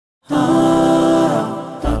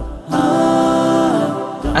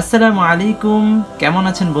আসসালামু আলাইকুম, কেমন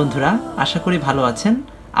আছেন বন্ধুরা? আশা করি ভালো আছেন।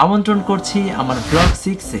 আমন্ত্রণ করছি আমার ব্লগ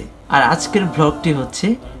 6-এ। আর আজকের ব্লগটি হচ্ছে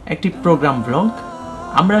একটি প্রোগ্রাম ব্লগ।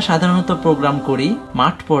 আমরা সাধারণত প্রোগ্রাম করি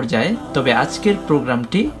মাঠ পর্যায়ে, তবে আজকের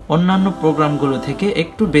প্রোগ্রামটি অন্যান্য প্রোগ্রামগুলো থেকে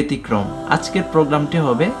একটু ব্যতিক্রম। আজকের প্রোগ্রামটি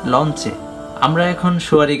হবে লঞ্চে। আমরা এখন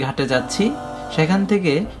সোয়ারি ঘাটে যাচ্ছি, সেখান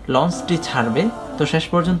থেকে লঞ্চটি ছাড়বে। তো শেষ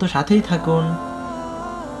পর্যন্ত সাথেই থাকুন।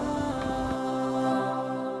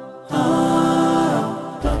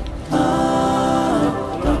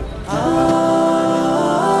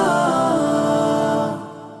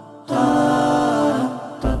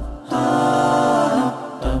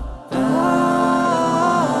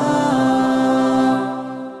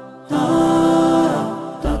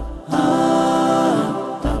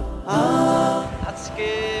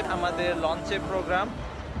 আমাদের লঞ্চের প্রোগ্রাম,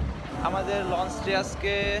 আমাদের লঞ্চটি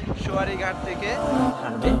আজকে সোয়ারি ঘাট থেকে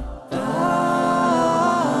ছাড়বে।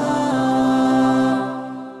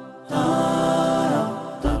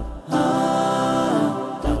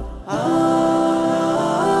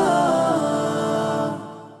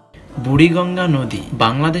 বুড়িগঙ্গা নদী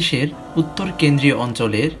বাংলাদেশের উত্তর কেন্দ্রীয়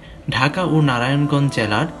অঞ্চলের ঢাকা ও নারায়ণগঞ্জ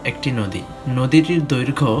জেলার একটি নদী। নদীটির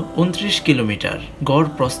দৈর্ঘ্য 29 কিলোমিটার, গড়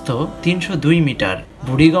প্রস্থ 302 মিটার।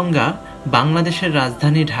 বুড়িগঙ্গা বাংলাদেশের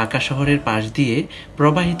রাজধানী ঢাকা শহরের পাশ দিয়ে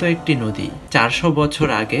প্রবাহিত একটি নদী। 400 বছর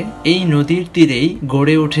আগে এই নদীর তীরেই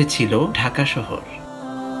গড়ে উঠেছিল ঢাকা শহর।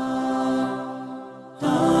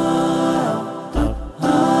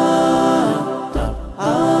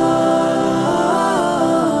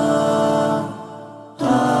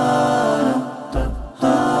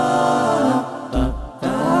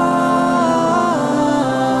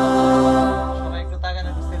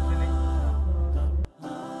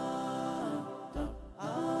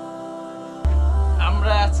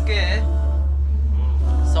 আমরা আজকে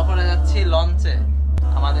সফরে যাচ্ছি লঞ্চে।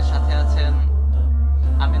 আমাদের সাথে আছেন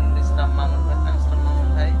আমিনুল ইসলাম মামুন ভাই,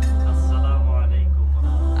 আসসালামু আলাইকুম,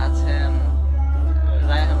 আছেন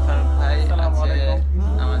রায়হান ফারুক ভাই, আছে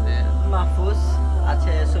আমাদের মাহফুজ,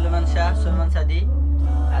 আছে সুলেমান সাদি,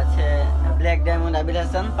 আছে ব্ল্যাক ডায়মন্ড আবিল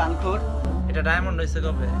হাসান পানখুর। এটা ডায়মন্ড হইছে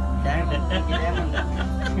কবে? ডায়মন্ড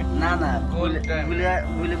না না, গোল্ড ডায়মন্ড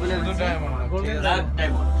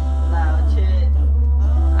না, হচ্ছে।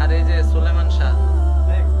 আর এই যে সুলেমান শাহ,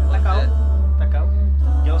 তাকাও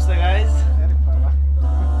কি অবস্থা গাইস?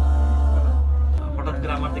 হঠাৎ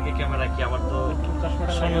করে আমার দিকে ক্যামেরা কি? আমার তো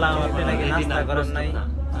শুনলাম আপনি নাকি নাস্তা করেন নাই।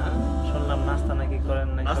 শুনলাম নাস্তা নাকি করেন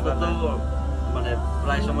নাই। নাস্তা তো মানে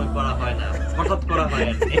প্রায় সময় করা হয় না, হঠাৎ করা হয়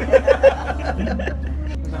আর কি।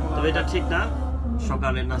 তবে এটা ঠিক না,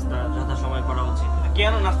 সকালের নাস্তা যথা সময় করা উচিত।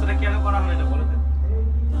 কেন নাস্তাটা কেন করা হয় এটা বলে দেন।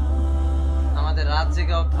 আমাদের রাত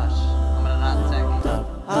জেগে অভ্যাস, আমরা রাত জাগি।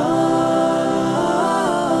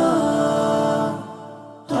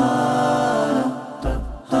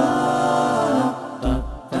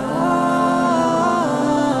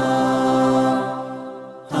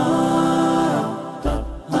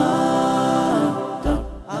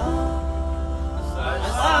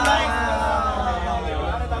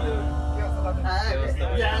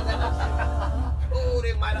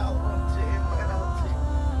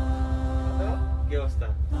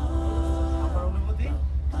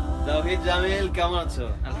 তাওহীদ জামিল কেমন আছো?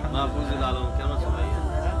 মাহফুজুল আলম কেমন আছো ভাই?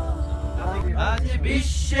 আজ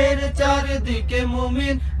বিশ্বের চারিদিকে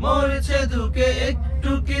মুমিন মরছে ধুকে,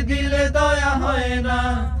 একটু কি দিলে দয়া হয় না?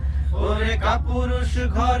 ওরে কাপুরুষ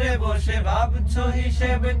ঘরে বসে ভাবছো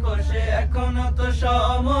হিসেব কষে, এখনো তো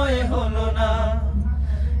সময় হলো না।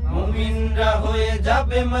 মুমিনরা হয়ে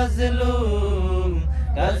যাবে মাজলুম,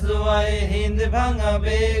 গাজওয়ায়ে হিন্দ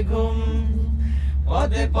ভাঙাবে ঘুম।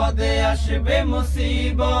 পদে পদে আসবে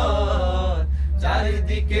মুসিবত,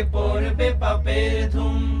 চারিদিকে পড়বে পাপের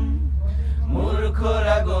ধুম।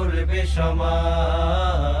 মূর্খরা গড়বে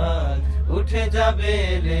সমাজ, উঠে যাবে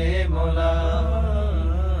রে মোলা।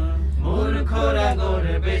 মূর্খরা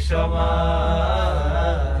গড়বে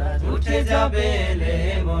সমাজ, উঠে যাবে রে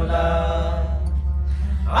মোলা।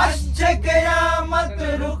 আসছে কিয়ামত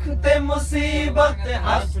রুখতে মুসিবত,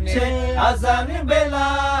 আসছে আজান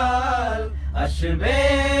বেলাল, আসবে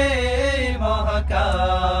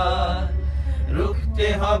মহাকাল। রুখতে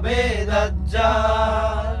হবে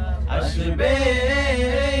দাজ্জাল, আসবে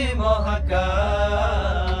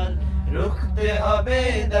মহাকাল। রুখতে হবে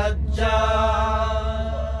দাজ্জাল।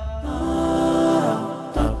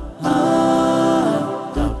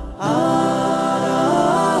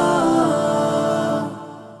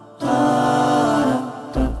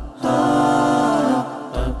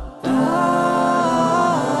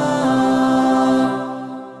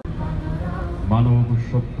 মানব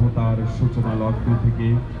সভ্যতার সূচনা লগ্ন থেকে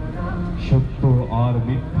সত্য আর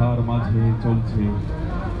মিথ্যার মাঝে চলছে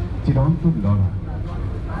চিরন্তন লড়াই।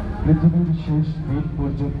 পৃথিবীর শেষ দিন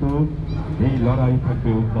পর্যন্ত এই লড়াই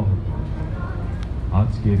থাকবে অব্যাহত।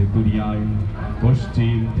 আজকের দুনিয়ায়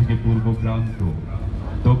পশ্চিম থেকে পূর্ব প্রান্ত,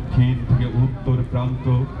 দক্ষিণ থেকে উত্তর প্রান্ত,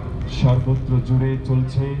 সর্বত্র জুড়ে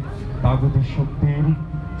চলছে তাগুতি শক্তির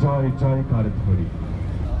জয় জয়কার ধ্বনি।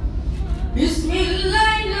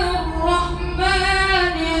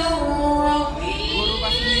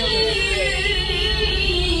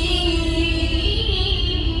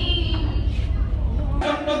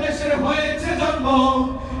 দেশের হয়েছে জন্ম,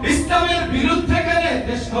 ইসলামের বিরুদ্ধে গেলে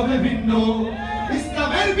দেশ হবে ভিন্ন।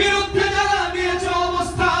 ইসলামের বিরুদ্ধে যারা নিয়েছে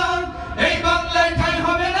অবস্থান, এই বাংলায় ঠাঁই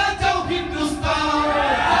হবে না, যাও হিন্দুস্তান।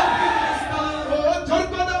 জোর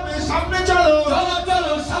কদমে সামনে চলো, চলো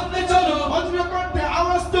চলো সামনে চলো, বজ্রকণ্ঠে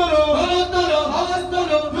আওয়াজ তোলো, তোলো তোলো আওয়াজ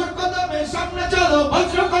তোলো। জোর কদমে সামনে চলো,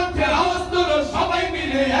 বজ্রকণ্ঠে আওয়াজ তোলো, সবাই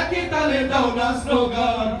মিলে একই তালে দাও না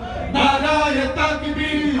স্লোগান, নারায়ে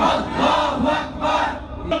তাকবীর, আল্লাহু আকবার।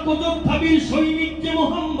 প্রথম ভাবি সৈনিক যে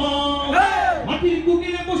মোহাম্মদ, মাটির বুকে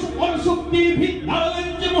বসে শক্তির ভিত দাঁড়ালেন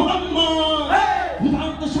যে মোহাম্মদ,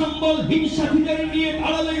 উদারতা সম্বল হিংসা ভিতরে নিয়ে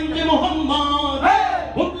দাঁড়ালেন যে মোহাম্মদ,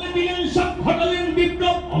 বদলে দিলেন সব, ঘটালেন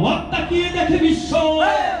বিপ্লব, অবাক তাকিয়ে দেখে বিশ্ব।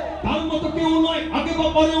 তার মতো কেউ নয়, আগে বা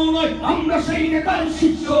পরেও নয়, আমরা সেই নেতার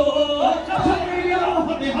শিষ্য।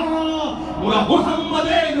 ওরা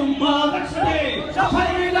মুহাম্মাদের উম্মত, একসাথে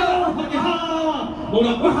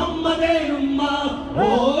ওরা মুহাম্মাদের উম্মত, ও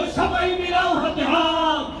সবাই মিলাও হাতে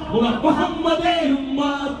হাত, ওরা মুহাম্মাদের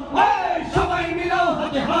উম্মত, সবাই মিলাও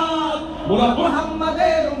হাতে হাত, ওরা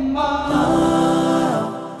মুহাম্মাদের উম্মত।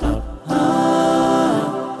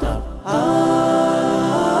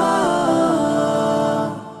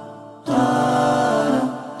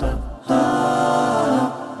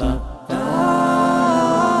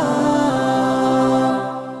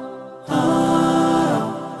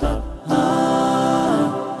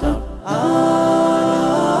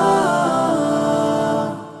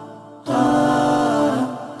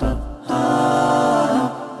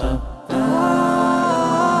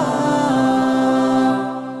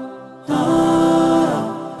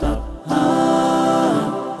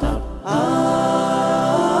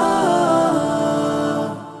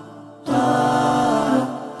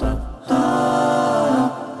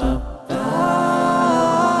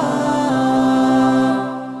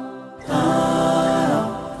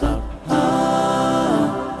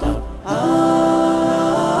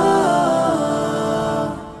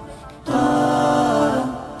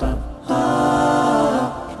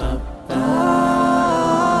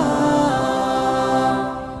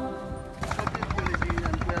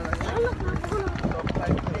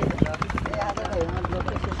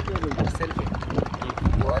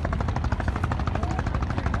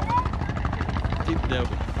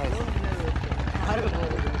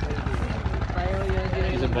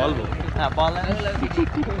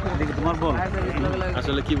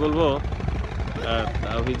 আসলে কি বলবো,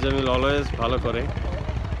 তাওহীদ জামিল অলওয়েজ ভালো করে,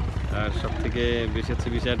 আর সব থেকে বেশি হচ্ছে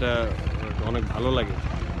বিষয়টা অনেক ভালো লাগে,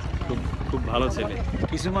 খুব খুব ভালো ছেলে।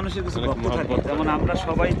 কিছু মানুষের কিছু ভক্ত থাকে, যেমন আমরা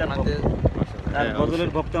সবাই তার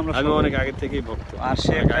গজলের ভক্ত, আমরা আমি অনেক আগে থেকেই ভক্ত। আর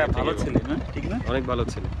সে একটা ভালো ছেলে, না ঠিক না? অনেক ভালো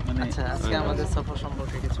ছেলে। আচ্ছা, আজকে আমাদের সফর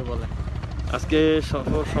সম্পর্কে কিছু বলেন। আজকে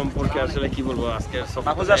সফর সম্পর্কে আসলে কি বলবো, আজকে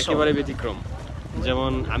সফর একেবারে ব্যতিক্রম।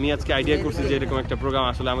 যেমন আমি আজকে আইডিয়া করছি যে এরকম একটা প্রোগ্রাম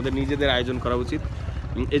আসলে আমাদের নিজেদের আয়োজন করা উচিত,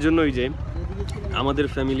 এজন্যই যে আমাদের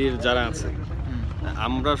ফ্যামিলির যারা আছে,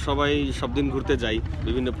 আমরা সবাই সব দিন ঘুরতে যাই,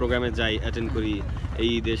 বিভিন্ন প্রোগ্রামে যাই, অ্যাটেন্ড করি,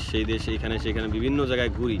 এই দেশ সেই দেশ, এইখানে সেখানে বিভিন্ন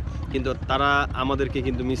জায়গায় ঘুরি, কিন্তু তারা আমাদেরকে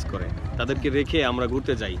কিন্তু মিস করে। তাদেরকে রেখে আমরা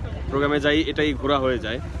ঘুরতে যাই, প্রোগ্রামে যাই, এটাই ঘোরা হয়ে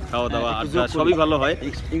যায়, খাওয়া দাওয়া আড্ডা সবই ভালো হয়।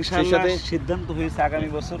 ইনশাআল্লাহ সিদ্ধান্ত হয়েছে আগামী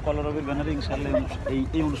বছর কলরবের ব্যানারে ইনশাআল্লাহ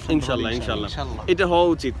এই অনুষ্ঠান, ইনশাআল্লাহ এটা হওয়া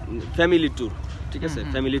উচিত, ফ্যামিলি ট্যুর, ঠিক আছে,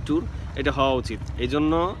 ফ্যামিলি ট্যুর এটা হওয়া উচিত। এই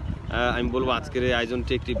জন্য আমি বলবো আজকের এই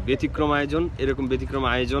আয়োজনটি একটি ব্যতিক্রম আয়োজন। এরকম ব্যতিক্রম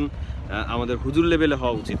আয়োজন আমাদের হুজুর লেভেলে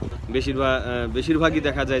হওয়া উচিত। বেশিরভাগই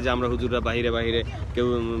দেখা যায় যে আমরা হুজুররা বাহিরে কেউ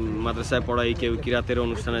মাদ্রাসায় পড়াই, কেউ কিরাতের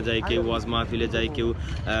অনুষ্ঠানে যাই, কেউ ওয়াজ মাহফিলে যাই, কেউ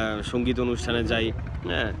সঙ্গীত অনুষ্ঠানে যাই,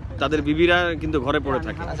 হ্যাঁ, তাদের বিবিরা কিন্তু ঘরে পড়ে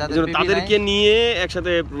থাকে। এজন্য তাদেরকে নিয়ে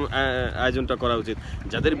একসাথে আয়োজনটা করা উচিত।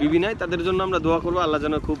 যাদের বিবি নাই তাদের জন্য আমরা দোয়া করবো, আল্লাহ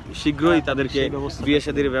যেন খুব শীঘ্রই তাদেরকে বিয়ে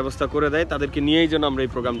শাদীর ব্যবস্থা করে দেয়, তাদেরকে নিয়েই যেন আমরা এই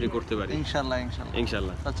প্রোগ্রামটি করতে পারি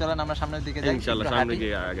ইনশাআল্লাহ। চলেন আমরা সামনের দিকে যাই, ইনশাআল্লাহ সামনের দিকে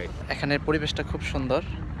আগাই। এখানের পরিবেশটা খুব সুন্দর,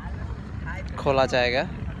 খোলা জায়গা,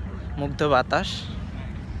 মুগ্ধ বাতাস,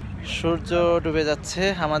 সূর্য ডুবে যাচ্ছে।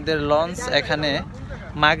 আমাদের লঞ্চ এখানে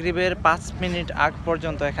মাগরিবের 5 মিনিট আগ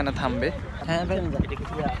পর্যন্ত এখানে থামবে। হ্যাঁ ভাই,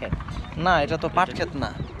 না এটা তো পাট ক্ষেত না,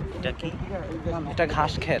 এটা কি? এটা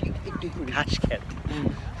ঘাস ক্ষেত। ঘাস ক্ষেত।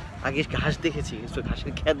 আগে ঘাস দেখেছি,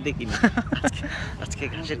 ঘাসের খ্যাত দেখিনি। আজকে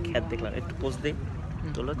ঘাসের খ্যাত দেখলাম। একটু পোজ দেই,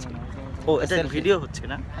 তোলো। ও এটা ভিডিও হচ্ছে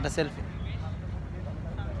না, এটা সেলফি।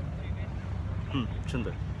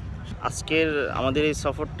 সুন্দর। আজকের আমাদের এই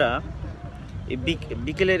সফরটা এই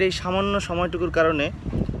বিকেলের এই সামান্য সময়টুকুর কারণে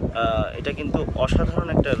এটা কিন্তু অসাধারণ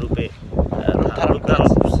একটা রূপে ধারণ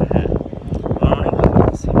করছে। হ্যাঁ, আমার অনেক ভালো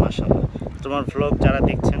লাগছে, মাশাআল্লাহ। তোমার ভ্লগ যারা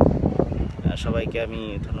দেখছেন সবাইকে আমি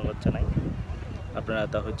ধন্যবাদ জানাই। আপনারা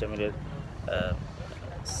তাওহীদ জামিলের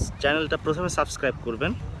চ্যানেলটা প্রথমে সাবস্ক্রাইব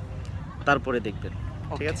করবেন, তারপরে দেখবেন,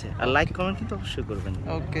 ঠিক আছে? আর লাইক কমেন্ট কিন্তু অবশ্যই করবেন,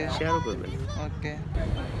 ওকে, শেয়ারও করবেন। ওকে।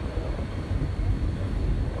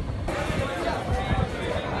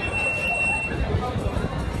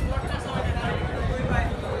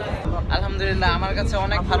 আলহামদুলিল্লাহ, আমার কাছে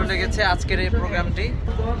অনেক ভালো লেগেছে আজকের এই প্রোগ্রামটি।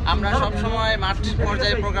 আমরা সব সময় মাঠ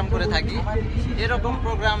পর্যায়ে প্রোগ্রাম করে থাকি, এরকম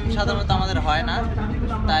প্রোগ্রাম সাধারণত আমাদের হয় না,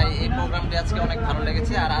 তাই এই প্রোগ্রামটি আজকে অনেক ভালো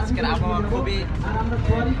লেগেছে। আর আজকের আবহাওয়া খুবই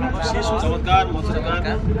চমৎকার।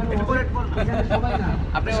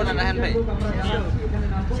 আপনি বলেন রাহান ভাই।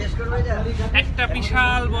 একটা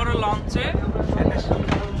বিশাল বড়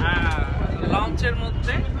লঞ্চের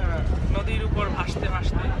মধ্যে নদীর উপর ভাসতে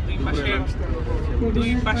ভাসতে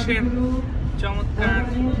দুই পাশের চমৎকার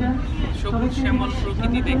সবুজ শ্যামল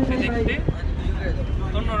প্রকৃতি দেখতে দেখতে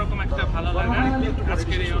অন্যরকম একটা ভালো লাগা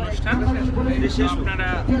আজকের এই অনুষ্ঠান। আপনারা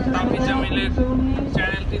তাওহীদ জামিলের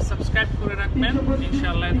চ্যানেলটি সাবস্ক্রাইব করে রাখবেন।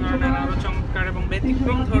 ইনশাআল্লাহ এই ধরনের আরো চমৎকার এবং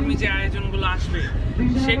ব্যতিক্রম ধর্মী যে আয়োজনগুলো আসবে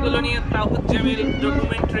সেগুলো নিয়ে তাওহীদ জামিল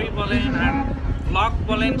ডকুমেন্টারি বলেন আর ব্লগ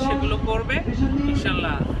বলেন সেগুলো করবে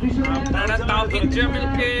ইনশাআল্লাহ। আপনারা তাওহীদ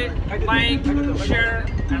জামিলকে লাইক, শেয়ার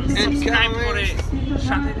এন্ড সাবস্ক্রাইব করে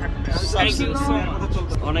সাথে থাকবেন। Thank you so much.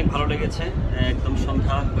 অনেক ভালো লেগেছে। একদম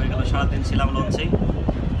সন্ধ্যা হয়ে গেল, সারাদিন ছিলাম লঞ্চে।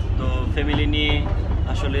 তো ফ্যামিলি নিয়ে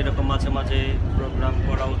আসলে এরকম মাঝে মাঝে প্রোগ্রাম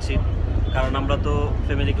করা উচিত, কারণ আমরা তো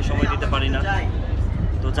ফ্যামিলিকে সময় দিতে পারি না।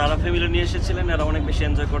 তো যারা ফ্যামিলি নিয়ে এসেছিলেন এরা অনেক বেশি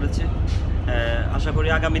এনজয় করেছে। আশা করি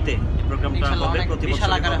আগামীতে এই প্রোগ্রামটা হবে, প্রতি বছর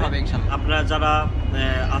হবে। আপনারা যারা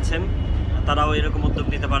আছেন তারাও এরকম উদ্যোগ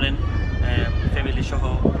নিতে পারেন, ফ্যামিলি সহ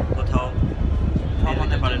কোথাও বের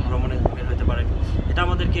হতে পারেন, ভ্রমণে বের হতে পারেন। এটা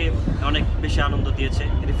আমাদেরকে অনেক বেশি আনন্দ দিয়েছে,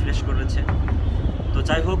 রিফ্রেশ করেছে। তো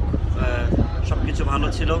যাই হোক, সব কিছু ভালো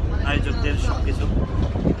ছিল, আয়োজকদের সব কিছু।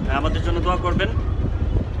 আমাদের জন্য দোয়া করবেন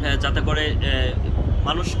যাতে করে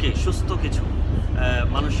মানুষকে সুস্থ কিছু,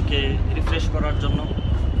 মানুষকে রিফ্রেশ করার জন্য,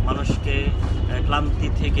 মানুষকে ক্লান্তি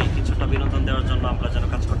থেকে কিছুটা বিনোদন দেওয়ার জন্য আমরা যেন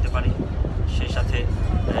কাজ করতে পারি। সেই সাথে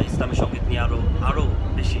ইসলামী সঙ্গীত নিয়ে আরও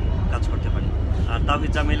বেশি কাজ করতে পারি। আর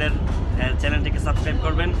তাওহীদ জামিলের চ্যানেলটিকে সাবস্ক্রাইব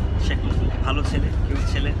করবেন। সে খুব ভালো ছেলে, কিউট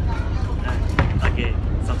ছেলে, তাকে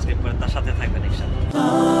সাবস্ক্রাইব করে তার সাথে থাকবেন ইনশাআল্লাহ।